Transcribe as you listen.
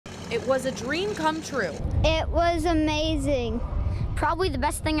It was a dream come true. It was amazing. Probably the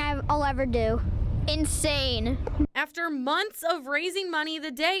best thing I'll ever do. Insane. After months of raising money,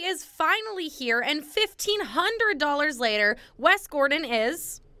 the day is finally here, and $1,500 later, Wes Gordon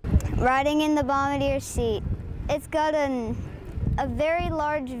is riding in the bombardier seat. It's got a very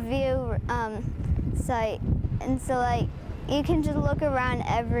large view site, and so you can just look around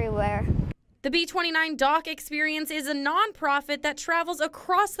everywhere. The B-29 Doc Experience is a nonprofit that travels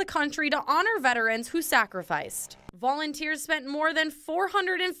across the country to honor veterans who sacrificed. Volunteers spent more than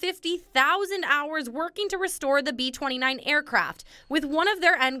 450,000 hours working to restore the B-29 aircraft, with one of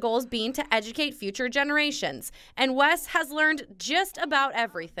their end goals being to educate future generations. And Wes has learned just about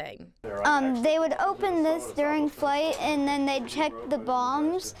everything. They would open this during flight, and then they'd check the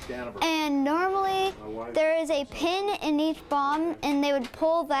bombs. And normally there is a pin in each bomb, and they would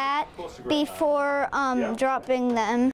pull that before dropping them.